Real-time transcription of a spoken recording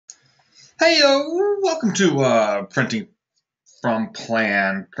Hey, welcome to printing from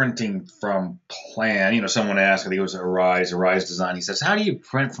plan. Printing from plan. Someone asked, I think it was Arise Design. He says, how do you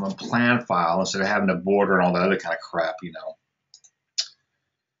print from a plan file instead of having a border and all that other kind of crap?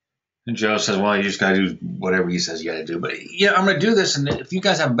 And Joe says, well, you just got to do whatever he says you got to do. But yeah, I'm going to do this, and if you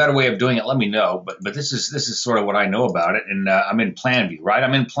guys have a better way of doing it, let me know. But this is sort of what I know about it, and I'm in Plan View, right?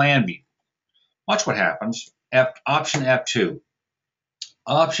 I'm in Plan View. Watch what happens. Option F2.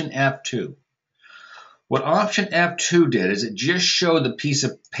 Option F2. What option F2 did is it just showed the piece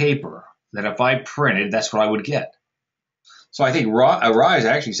of paper that if I printed, that's what I would get. So I think Arise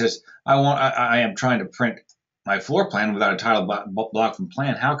actually says, I am trying to print my floor plan without a title block from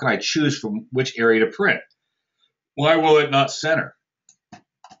plan. How can I choose from which area to print? Why will it not center?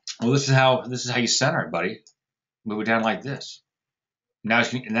 Well, this is how you center it, buddy. Move it down like this. Now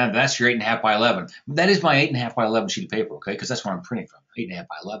that's your 8.5 by 11. That is my 8.5 by 11 sheet of paper, okay? Because that's what I'm printing from, 8.5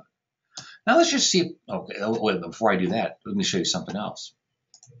 by 11. Now let's just see. Okay, wait, before I do that, let me show you something else.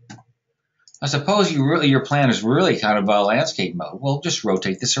 I suppose your plan is really kind of landscape mode. Well, just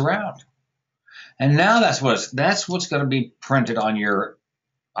rotate this around, and now that's what's going to be printed on your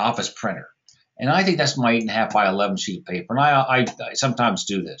office printer. And I think that's my 8.5 by 11 sheet of paper. And I sometimes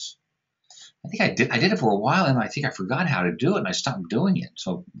do this. I think I did it for a while, and I think I forgot how to do it, and I stopped doing it.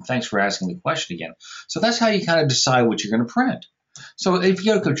 So thanks for asking the question again. So that's how you kind of decide what you're going to print. So if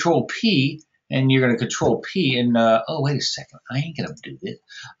you go to Control P and you're going to Control P and, oh, wait a second, I ain't going to do this.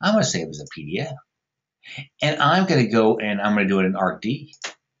 I'm going to save it as a PDF. And I'm going to go and I'm going to do it in ArcD.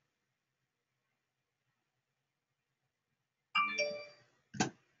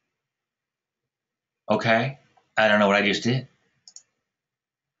 Okay? I don't know what I just did.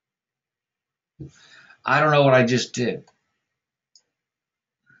 I don't know what I just did.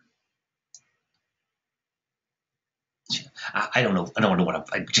 I don't know. I don't know what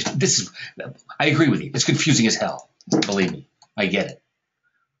I agree with you. It's confusing as hell. Believe me. I get it.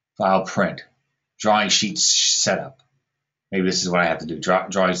 File print. Drawing sheet setup. Maybe this is what I have to do.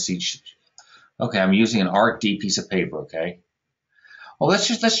 Drawing sheet. Okay, I'm using an ArcD piece of paper. Okay. Well, let's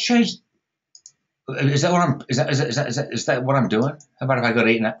change. Is that what I'm doing? How about if I go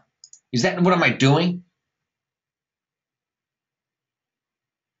to 8.5? Is that what am I doing?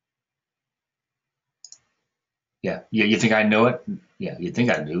 Yeah. You think I know it? Yeah. You think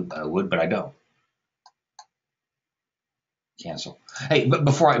I do? I would, but I don't. Cancel. Hey, but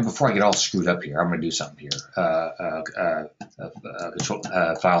before I get all screwed up here, I'm going to do something here. Control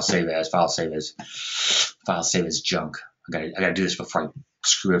file save as junk. I got to do this before I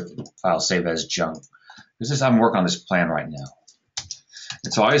screw up. File save as junk. I'm working on this plan right now,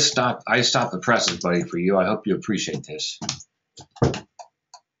 and so I stopped the presses, buddy, for you. I hope you appreciate this.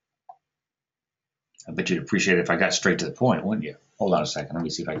 I bet you'd appreciate it if I got straight to the point, wouldn't you? Hold on a second. Let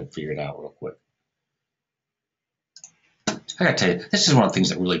me see if I can figure it out real quick. I gotta tell you, this is one of the things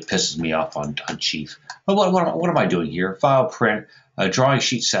that really pisses me off on Chief. But what am I doing here? File print, drawing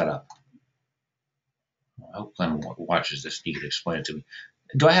sheet setup. I hope Glenn watches this. He can explain it to me.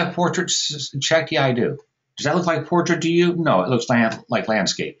 Do I have portraits checked? Yeah, I do. Does that look like portrait to you? No, it looks like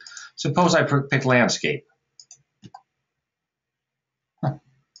landscape. Suppose I pick landscape. Huh.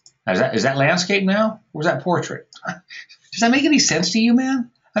 Is that landscape now? Or is that portrait? Does that make any sense to you, man?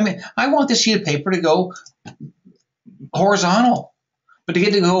 I mean, I want this sheet of paper to go horizontal. But to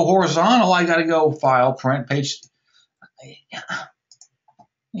get to go horizontal, I got to go file, print, page.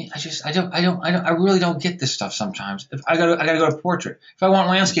 I really don't get this stuff sometimes. If I got to go to portrait. If I want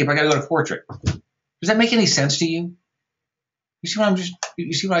landscape, I got to go to portrait. Does that make any sense to you? You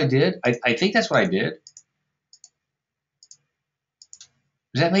see what I did? I think that's what I did.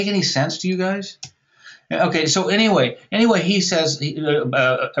 Does that make any sense to you guys? Okay, so anyway, he says,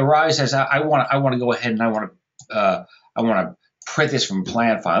 Arise says, I want to go ahead and I want to print this from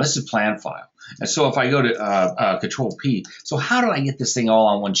plan file. This is plan file. And so if I go to Control P, so how did I get this thing all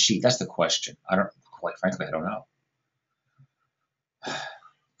on one sheet? That's the question. Quite frankly, I don't know.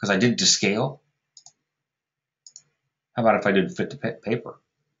 Because I did it to scale. How about if I did fit to paper?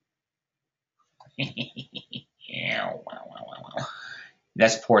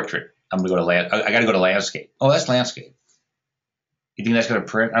 That's portrait. I'm gonna go to I got to go to landscape. Oh, that's landscape. You think that's gonna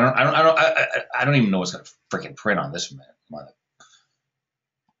print? I don't even know what's gonna freaking print on this one.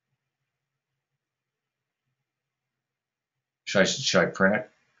 Should I print it?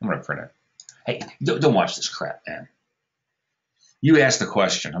 I'm gonna print it. Hey, don't watch this crap, man. You asked the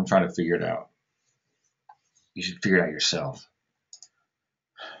question. I'm trying to figure it out. You should figure it out yourself.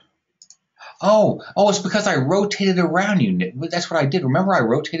 Oh, it's because I rotated around you. That's what I did. Remember, I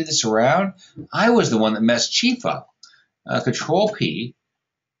rotated this around? I was the one that messed Chief up. Control P.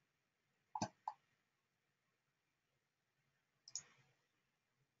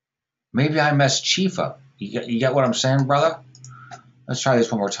 Maybe I messed Chief up. You get what I'm saying, brother? Let's try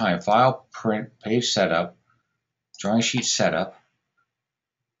this one more time. File, print, page setup, drawing sheet setup.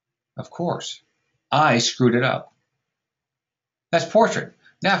 Of course, I screwed it up. That's portrait.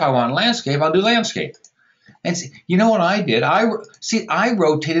 Now, if I want landscape, I'll do landscape. And see, you know what I did? I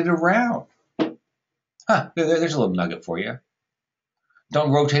rotated around. There's a little nugget for you.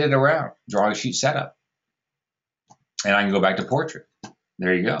 Don't rotate it around. Drawing sheet setup. And I can go back to portrait.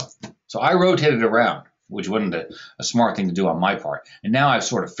 There you go. So I rotated around, which wasn't a smart thing to do on my part. And now I've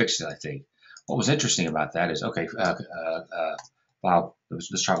sort of fixed it, I think. What was interesting about that is, okay, file,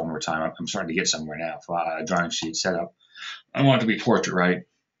 let's try one more time. I'm starting to get somewhere now. Drawing sheet setup. I want it to be portrait, right?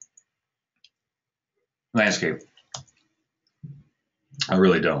 Landscape. I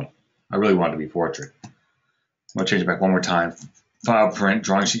really don't. I really want it to be portrait. I'm going to change it back one more time. File, print,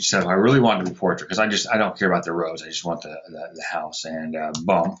 drawing sheet setup. I really want it to be portrait because I don't care about the rows. I just want the house. And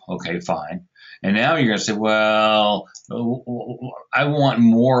bump. Okay, fine. And now you're going to say, well, I want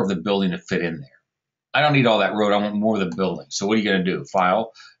more of the building to fit in there. I don't need all that road. I want more of the building. So what are you going to do?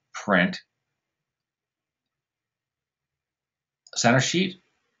 File, print, center sheet.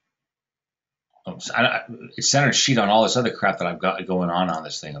 It's center sheet on all this other crap that I've got going on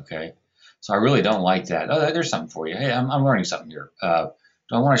this thing, okay? So I really don't like that. Oh, there's something for you. Hey, I'm learning something here. Do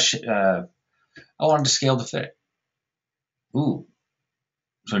I want to? I wanted to scale to fit. Ooh.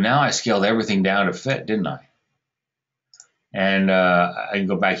 So now I scaled everything down to fit, didn't I? And I can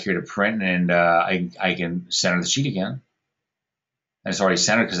go back here to print, and I can center the sheet again. And it's already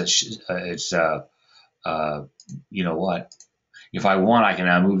centered because it's you know what? If I want, I can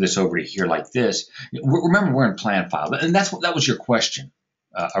now move this over to here like this. Remember, we're in plan file, and that was your question,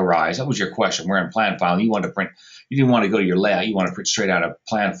 Arise. That was your question. We're in plan file. And you want to print. You didn't want to go to your layout. You want to print straight out of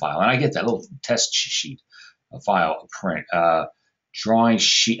plan file, and I get that little test sheet, file, print, drawing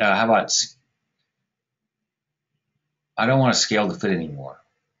sheet. How about? I don't want to scale to fit anymore.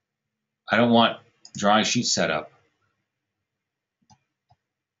 I don't want drawing sheet setup.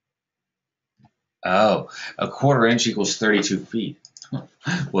 Oh, a quarter inch equals 32 feet.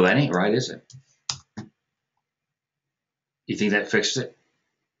 Well, that ain't right, is it? You think that fixed it?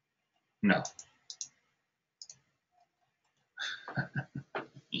 No.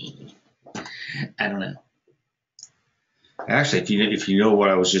 I don't know. Actually, if you know what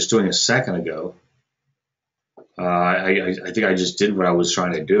I was just doing a second ago, I think I just did what I was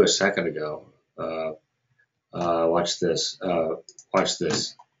trying to do a second ago. Watch this. Watch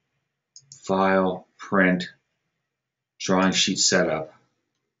this. File, print, drawing sheet setup.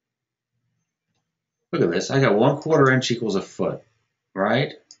 Look at this. I got 1/4 inch equals a foot,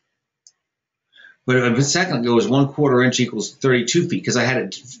 right? But a second ago, it was 1/4 inch equals 32 feet because I had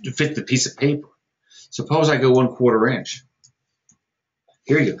it to fit the piece of paper. Suppose I go 1/4 inch.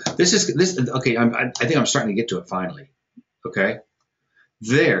 Here you go. This. Okay, I think I'm starting to get to it finally. Okay.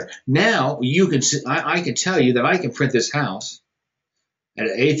 There. Now you can. I can tell you that I can print this house at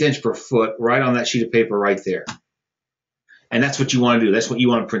 1/8 inch per foot right on that sheet of paper right there. And that's what you want to do. That's what you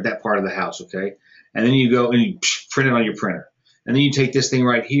want to print, that part of the house, okay? And then you go and you print it on your printer. And then you take this thing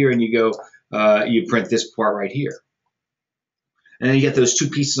right here and you go, you print this part right here. And then you get those two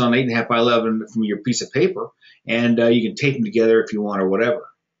pieces on 8.5 by 11 from your piece of paper, and you can tape them together if you want or whatever.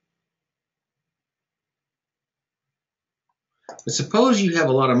 But suppose you have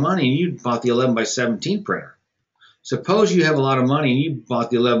a lot of money and you bought the 11 by 17 printer. Suppose you have a lot of money and you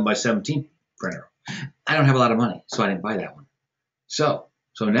bought the 11 by 17 printer. I don't have a lot of money, so I didn't buy that one. So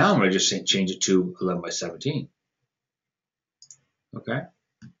now I'm going to just change it to 11 by 17. Okay.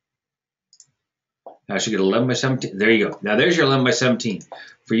 Now I should get 11 by 17. There you go. Now there's your 11 by 17.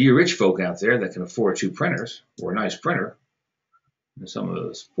 For you rich folk out there that can afford 2 printers or a nice printer, and some of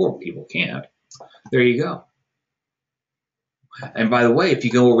those poor people can't, there you go. And by the way, if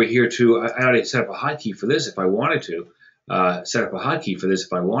you go over here to, I already set up a hotkey for this if I wanted to. Set up a hotkey for this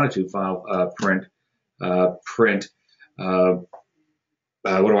if I wanted to. File, print, print. What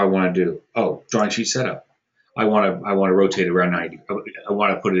do I want to do? Oh, drawing sheet setup. I want to rotate it around 90. I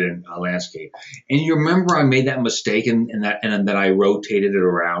want to put it in landscape. And you remember I made that mistake and that I rotated it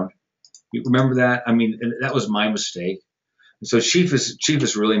around. You remember that? I mean, that was my mistake. So Chief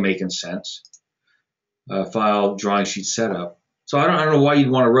is really making sense. File, drawing sheet setup. So I don't know why you'd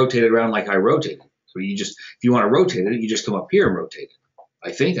want to rotate it around like I rotated. So if you want to rotate it, you just come up here and rotate it.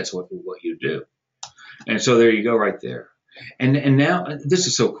 I think that's what you do. And so there you go right there. And now, this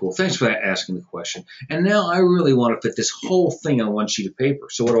is so cool. Thanks for asking the question. And now I really want to fit this whole thing on one sheet of paper.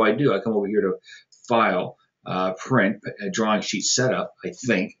 So what do? I come over here to File, Print, Drawing Sheet Setup, I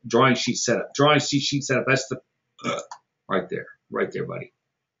think. Drawing Sheet Setup. Drawing Sheet Setup, that's the, right there, buddy.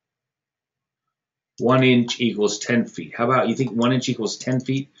 1 inch equals 10 feet. How about you think 1 inch equals 10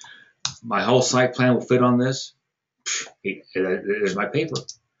 feet? My whole site plan will fit on this. There's my paper.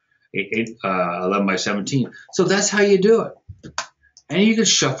 11 by 17. So that's how you do it. And you can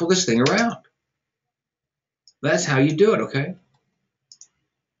shuffle this thing around. That's how you do it, okay?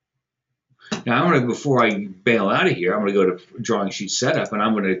 Now I'm going to, before I bail out of here, I'm going to go to drawing sheet setup, and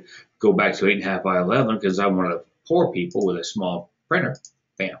I'm going to go back to 8.5 by 11 because I want to pour people with a small printer.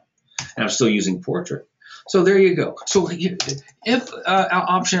 Bam. And I'm still using portrait. So there you go. So if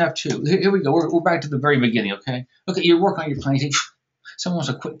option F2, here we go. We're back to the very beginning, okay? Okay, you work on your plan. You think, someone wants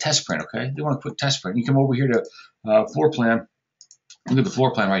a quick test print, okay? They want a quick test print. You come over here to floor plan. Look at the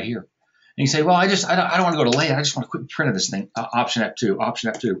floor plan right here. And you say, well, I don't want to go to layout. I just want a quick print of this thing. Option F2,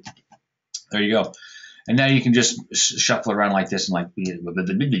 option F2. There you go. And now you can just shuffle around like this and like, there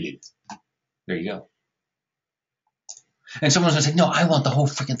you go. And someone's going to say, no, I want the whole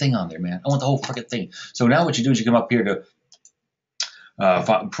freaking thing on there, man. I want the whole freaking thing. So now what you do is you come up here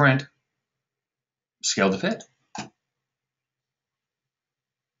to print, scale to fit.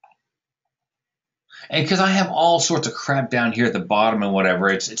 And because I have all sorts of crap down here at the bottom and whatever,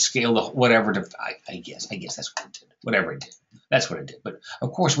 it's scaled to whatever. I guess that's what it did. Whatever it did. That's what it did. But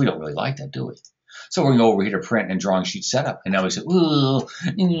of course, we don't really like that, do we? So we're going to go over here to print and drawing sheet setup. And now we say,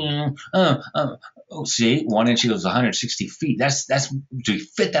 see, 1 inch equals 160 feet. That's to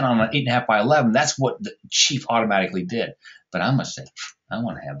fit that on an 8.5 by 11. That's what the chief automatically did. But I'm going to say, I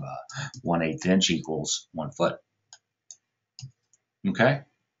want to have 1/8 inch equals 1 foot. Okay.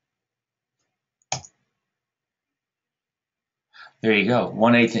 There you go.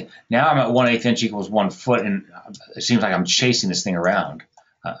 1/8. Now I'm at 1/8 inch equals 1 foot, and it seems like I'm chasing this thing around.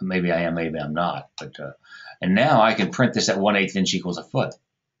 Maybe I am, maybe I'm not. But and now I can print this at 1/8 inch equals a foot.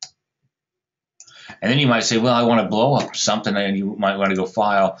 And then you might say, well, I want to blow up something, and you might want to go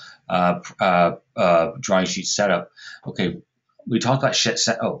file, drawing sheet setup. Okay, we talked about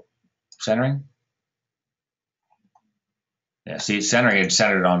centering. Yeah, see, centering, it's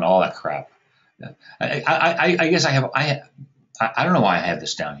centered on all that crap. I guess I don't know why I have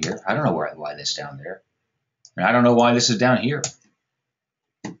this down here. I don't know why this down there. And I don't know why this is down here.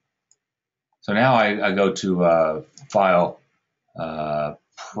 So now I go to File,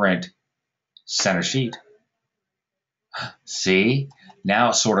 Print, Center Sheet. See? Now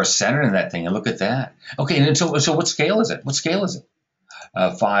it's sort of centered in that thing. And look at that. Okay, and so what scale is it? What scale is it?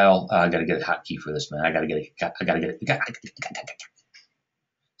 File, I got to get a hotkey for this, man. I got to get it.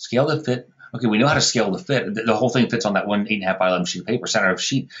 Scale to fit. Okay, we know how to scale to fit. The whole thing fits on that 8.5 by 11 sheet of paper. Center of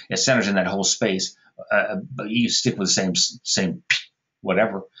sheet, it centers in that whole space. But you stick with the same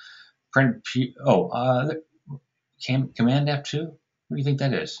whatever. Print. Command F2. What do you think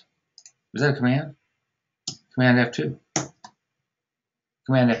that is? Is that a command? Command F2.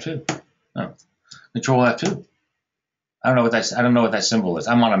 Command F2. Oh, Control F2. I don't know what that symbol is.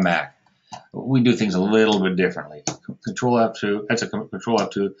 I'm on a Mac. We do things a little bit differently. Control F2. That's a Control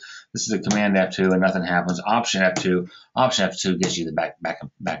F2. This is a Command F2, and nothing happens. Option F2. Option F2 gives you the back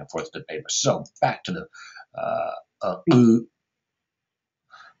and forth to the paper. So back to the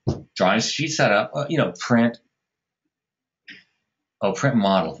drawing sheet setup. Print. Oh, print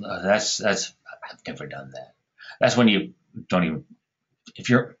model. That's I've never done that. That's when you don't even.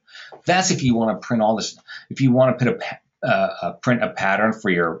 That's if you want to print all this. If you want to print a pattern for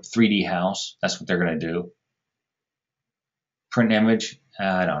your 3D house, that's what they're going to do. Print image.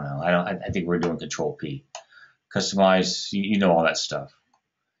 I don't know. I think we're doing Control P. Customize. You know all that stuff.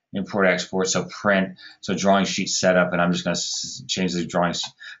 Import, export. So print. So drawing sheet setup, and I'm just going to change the drawings.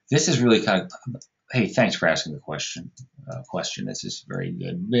 This is really kind of. Hey, thanks for asking the question. This is very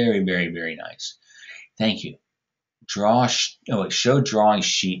good. Very, very, very nice. Thank you. Show drawing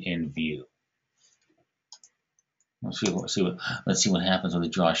sheet in view. Let's see what happens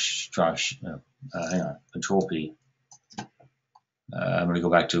with the hang on. Control P. I'm going to go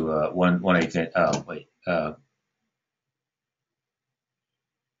back to 1/8.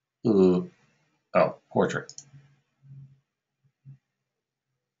 Portrait.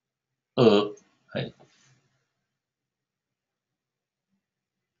 Hey.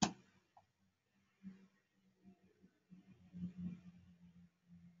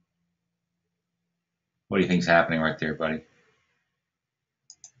 What do you think's happening right there, buddy?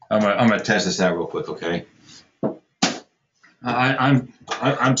 I'm gonna test this out real quick, okay? I'm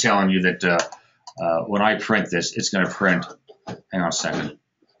telling you that when I print this, it's gonna print. Hang on a second.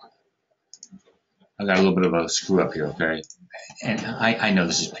 I've got a little bit of a screw up here, okay? And I know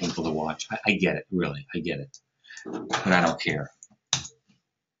this is painful to watch. I get it, really, I get it, but I don't care.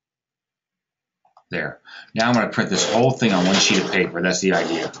 There. Now I'm gonna print this whole thing on one sheet of paper. That's the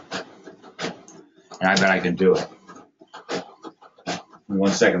idea. and I bet I can do it. In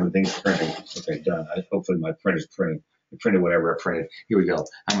 1 second, the thing's printing. Okay, done. Hopefully my printer's printing. I printed whatever I printed. Here we go.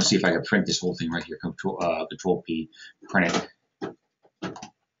 I'm gonna see if I can print this whole thing right here. Control P, print it.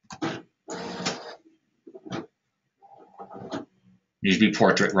 Needs to be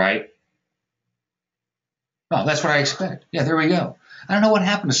portrait, right? Oh, that's what I expect. Yeah, there we go. I don't know what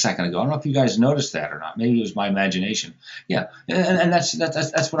happened a second ago. I don't know if you guys noticed that or not. Maybe it was my imagination. Yeah, and that's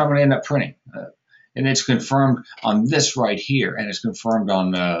what I'm going to end up printing. And it's confirmed on this right here, and it's confirmed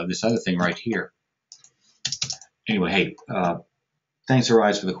on this other thing right here. Anyway, hey, thanks,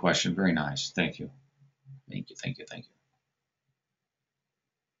 Arise, for the question. Very nice. Thank you. Thank you, thank you, thank you.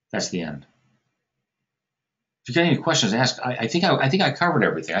 That's the end. If you got any questions, ask. I think I covered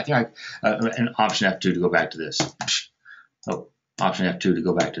everything. I think and Option F2 to go back to this. Oh, Option F2 to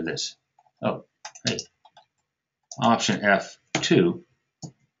go back to this. Oh, hey. Option F2.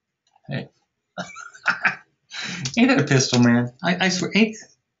 Hey. Ain't that a pistol, man? I swear. Ain't.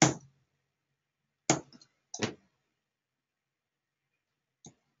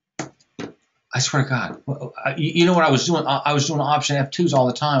 I swear to God. You know what I was doing? I was doing Option F2s all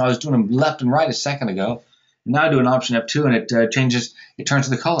the time. I was doing them left and right a second ago. Now I do an Option F2 and it changes, it turns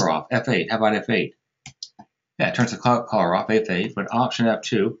the color off. F8, how about F8? Yeah, it turns the color off, F8, but Option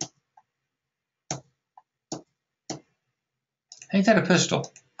F2. Ain't that a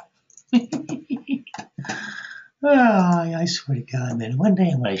pistol? Oh, I swear to God, man. One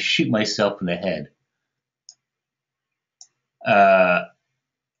day I'm going to shoot myself in the head.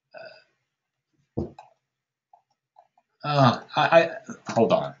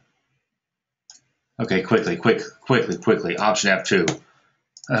 Hold on. Okay, quickly. Option F2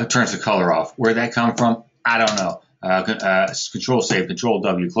 turns the color off. Where'd that come from? I don't know. Control Save, Control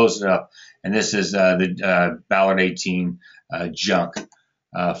W, close it up. And this is the Ballard 18 junk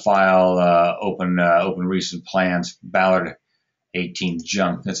file. Open recent plans. Ballard 18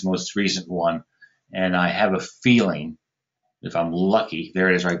 junk. That's the most recent one. And I have a feeling, if I'm lucky,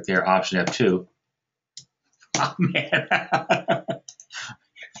 there it is right there. Option F2. Oh man.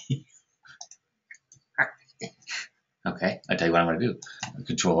 Okay, I'll tell you what I'm going to do.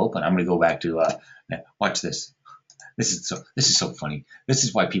 Control Open. I'm going to go back to watch this. This is so funny. This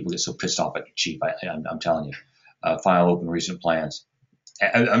is why people get so pissed off at cheap. I'm telling you. File Open Recent Plans.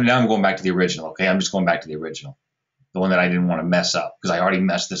 Now I'm going back to the original. Okay, I'm just going back to the original, the one that I didn't want to mess up because I already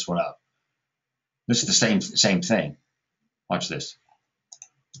messed this one up. This is the same thing. Watch this.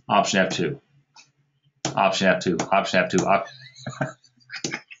 Option F2. Option F2. Option F2.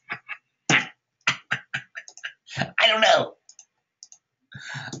 I don't know.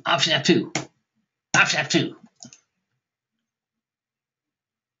 Option F2. Option F2.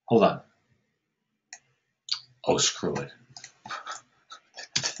 Hold on. Oh, screw it.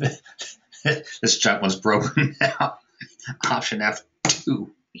 This junk one's broken now. Option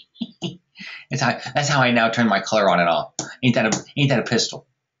F2. That's how I now turn my color on and off. Ain't that a pistol?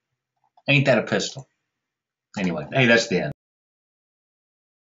 Ain't that a pistol? Anyway, hey, that's the end.